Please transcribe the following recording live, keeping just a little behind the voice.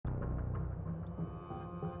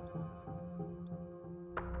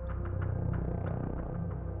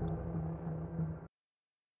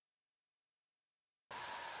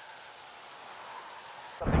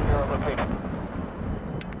completed.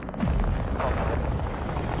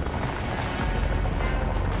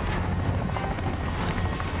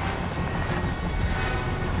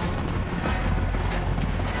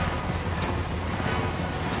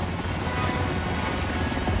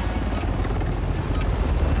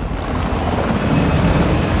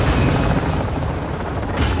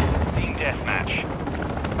 Team Deathmatch.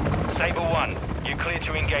 Sabre 1, you're clear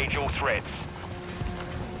to engage all threats.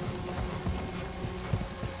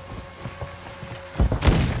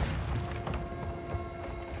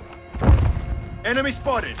 Enemy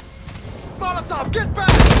spotted! Molotov, get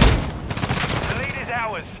back! The lead is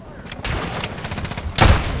ours.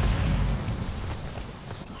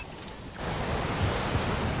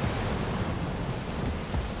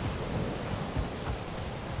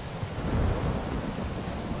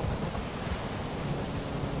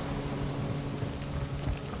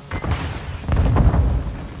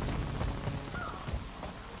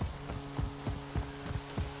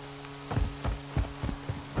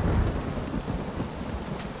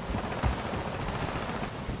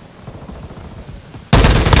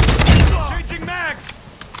 Changing mags!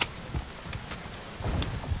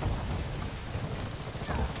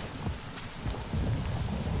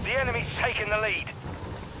 The enemy's taken the lead.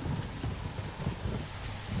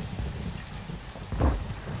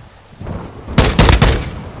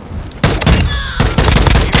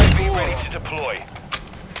 UAV ready to deploy.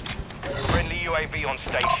 Friendly UAV on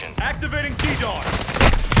station. Activating DDoS!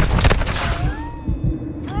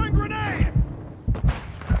 Throwing grenade!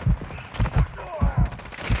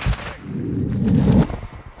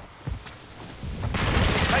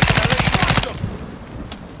 Taking the lead.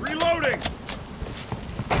 Reloading!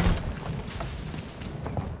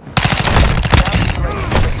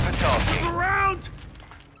 Ready for tasking. Around!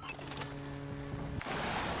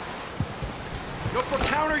 Look for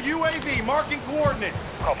counter UAV marking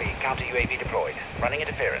coordinates. Copy. Counter UAV deployed. Running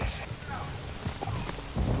interference.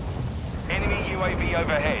 Enemy UAV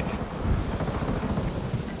overhead.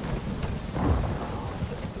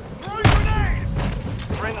 Throwing grenade!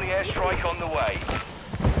 Friendly airstrike on the way.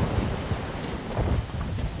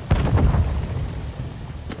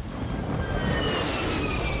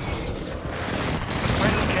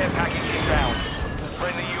 Friendly care package inbound.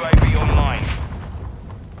 Friendly UAV online.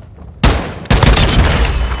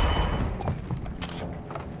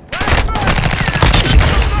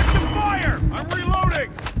 Effective fire! I'm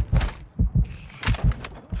reloading!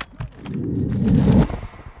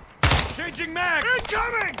 Changing mags!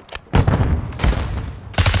 Incoming!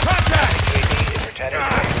 Contact! UAV is returning.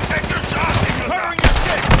 Take your shot! Covering your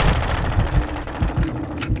stick!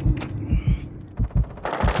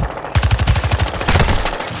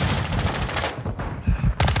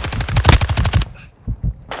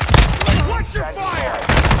 Watch your fire!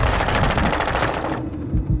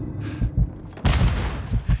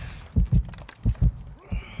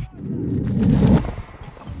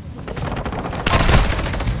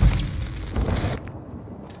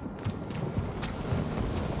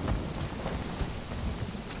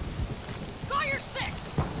 Fire 6!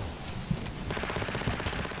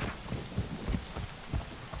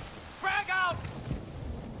 Frag out!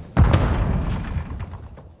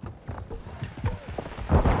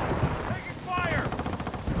 Taking fire!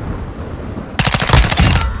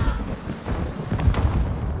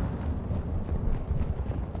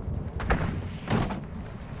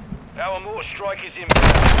 Our mortar strike is inbound.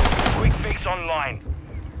 Quick fix online.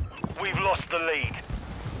 We've lost the lead.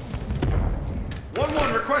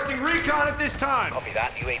 1-1 requesting recon at this time. Copy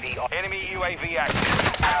that. UAV on. Enemy UAV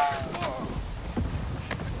active.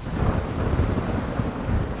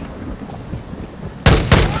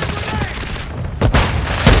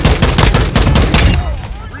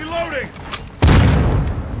 Reloading!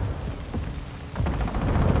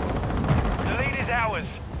 The lead is ours.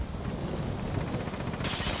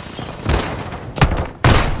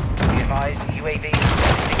 Be advised. UAV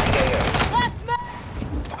exiting the AO. Last man!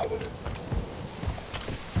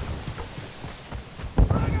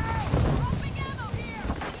 Dropping ammo here!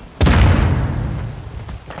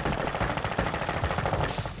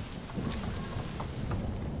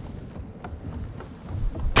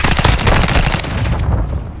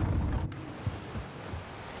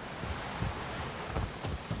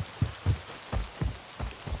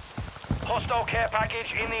 Hostile care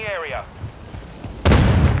package in the area.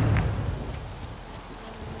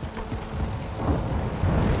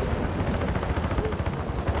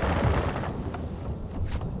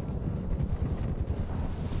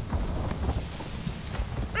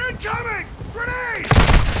 Incoming! Grenade!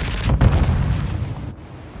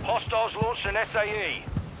 Hostiles launched an SAE.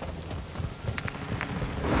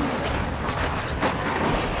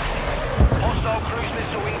 Hostile cruise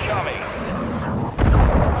missile incoming.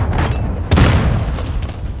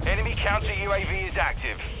 Enemy counter UAV is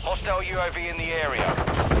active. Hostile UAV in the area.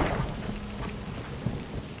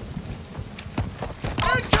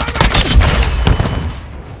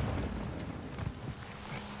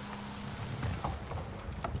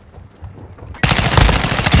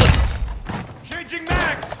 Changing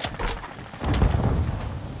mags!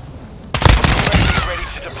 UAV ready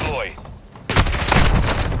to deploy.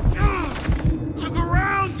 Took a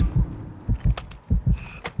round!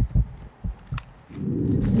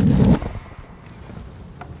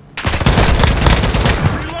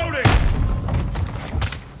 Reloading!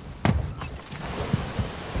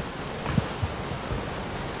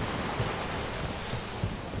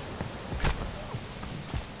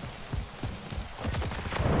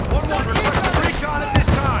 One requesting recon at this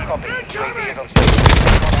time! Copy. UAV is on station.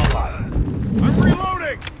 Not online. I'm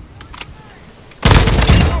reloading!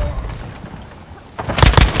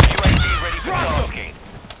 UAV ready for tasking.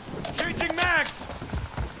 Changing mags!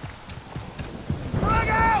 Frag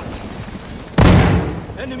out!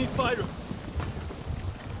 Enemy fighter!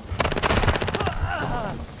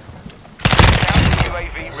 Counter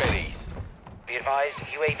UAV ready. Be advised,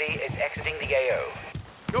 UAV is exiting the AO.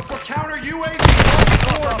 Go for counter UAV Off the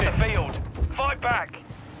coordinates! field. Fight back.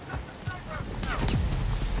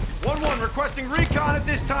 1-1 requesting recon at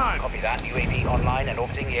this time! Copy that. UAV online and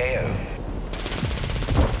orbiting the AO.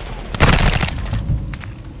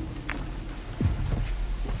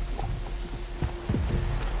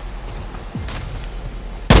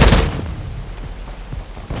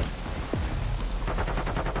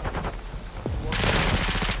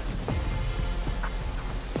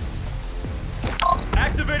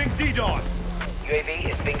 Activating DDoS! UAV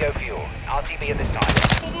is bingo fuel. RTB at this time.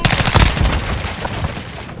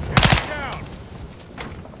 Down!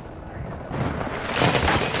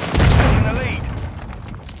 Taking the lead.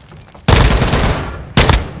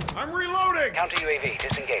 I'm reloading! Counter UAV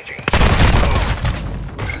disengaging.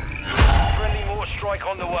 Friendly mortar strike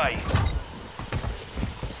on the way.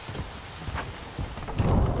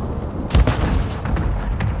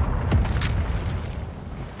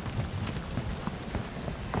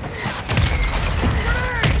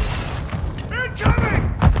 Incoming!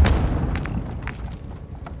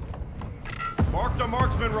 Marked a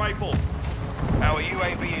marksman rifle. Our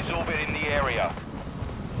UAV is orbiting the area.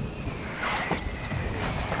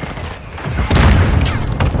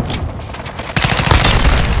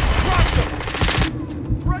 Dropped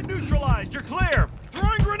him! Threat neutralized, you're clear!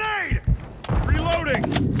 Throwing grenade! Reloading!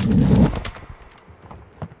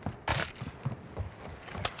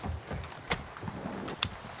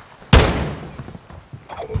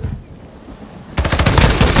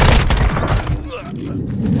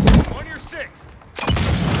 On your sixth!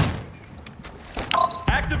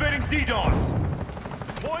 Activating DDoS!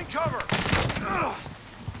 Deploying cover! Ugh.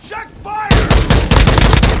 Check fire!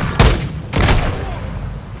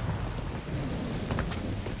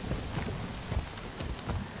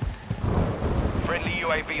 Friendly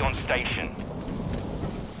UAV on station.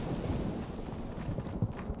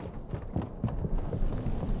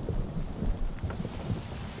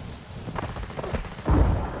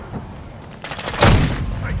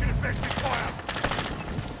 Taking effective fire!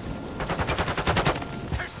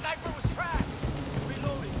 Their sniper was tracked.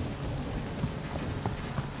 Reloading!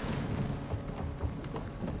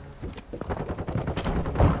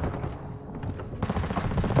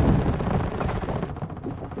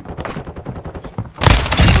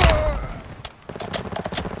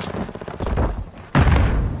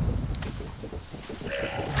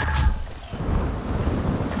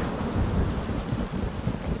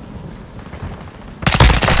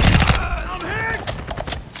 I'm hit!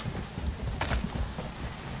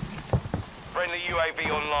 Friendly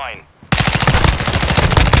UAV online.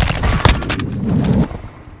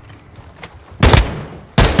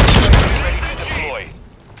 UAV ready to deploy.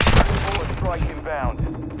 Mortar strike inbound.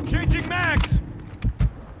 Changing mags!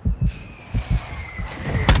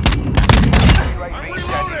 UAV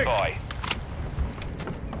standing by.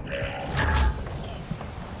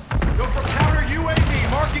 Go for counter UAV,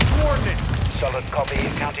 marking coordinates! Solid copy.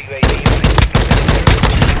 Counter UAV.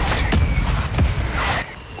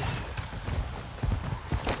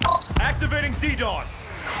 Activating DDoS!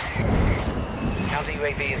 Counter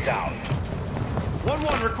UAV is down.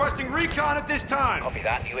 1-1 requesting recon at this time! Copy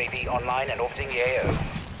that. UAV online and orbiting the AO.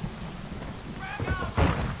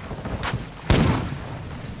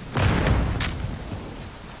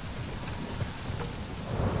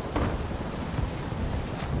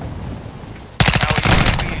 Our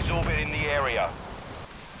UAV is orbiting the area.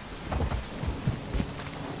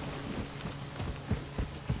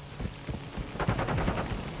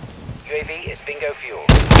 UAV is bingo fuel.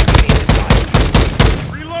 RTB is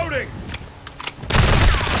live. Reloading!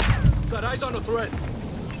 Got eyes on the threat.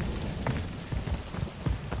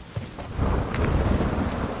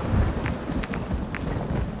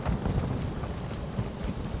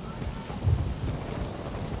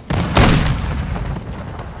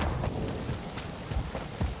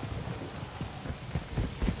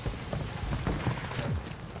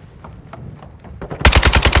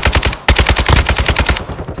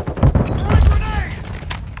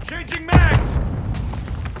 Changing mags!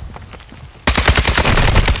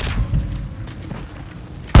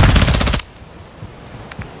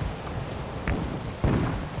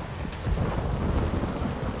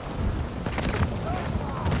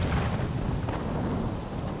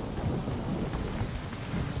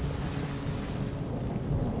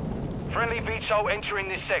 Friendly VTOL entering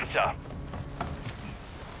this sector.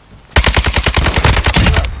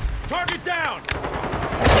 Target down!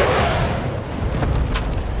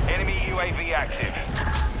 Enemy UAV active.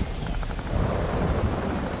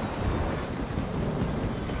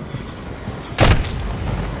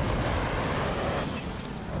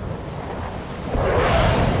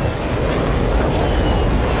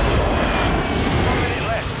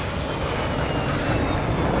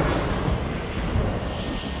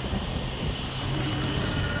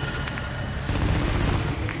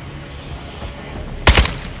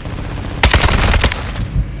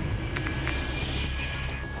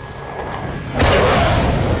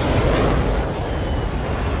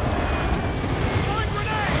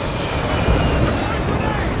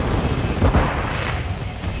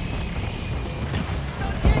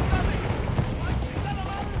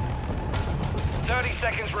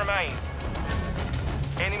 Seconds remain.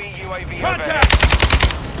 Enemy UAV Contact!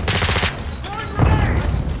 overhead.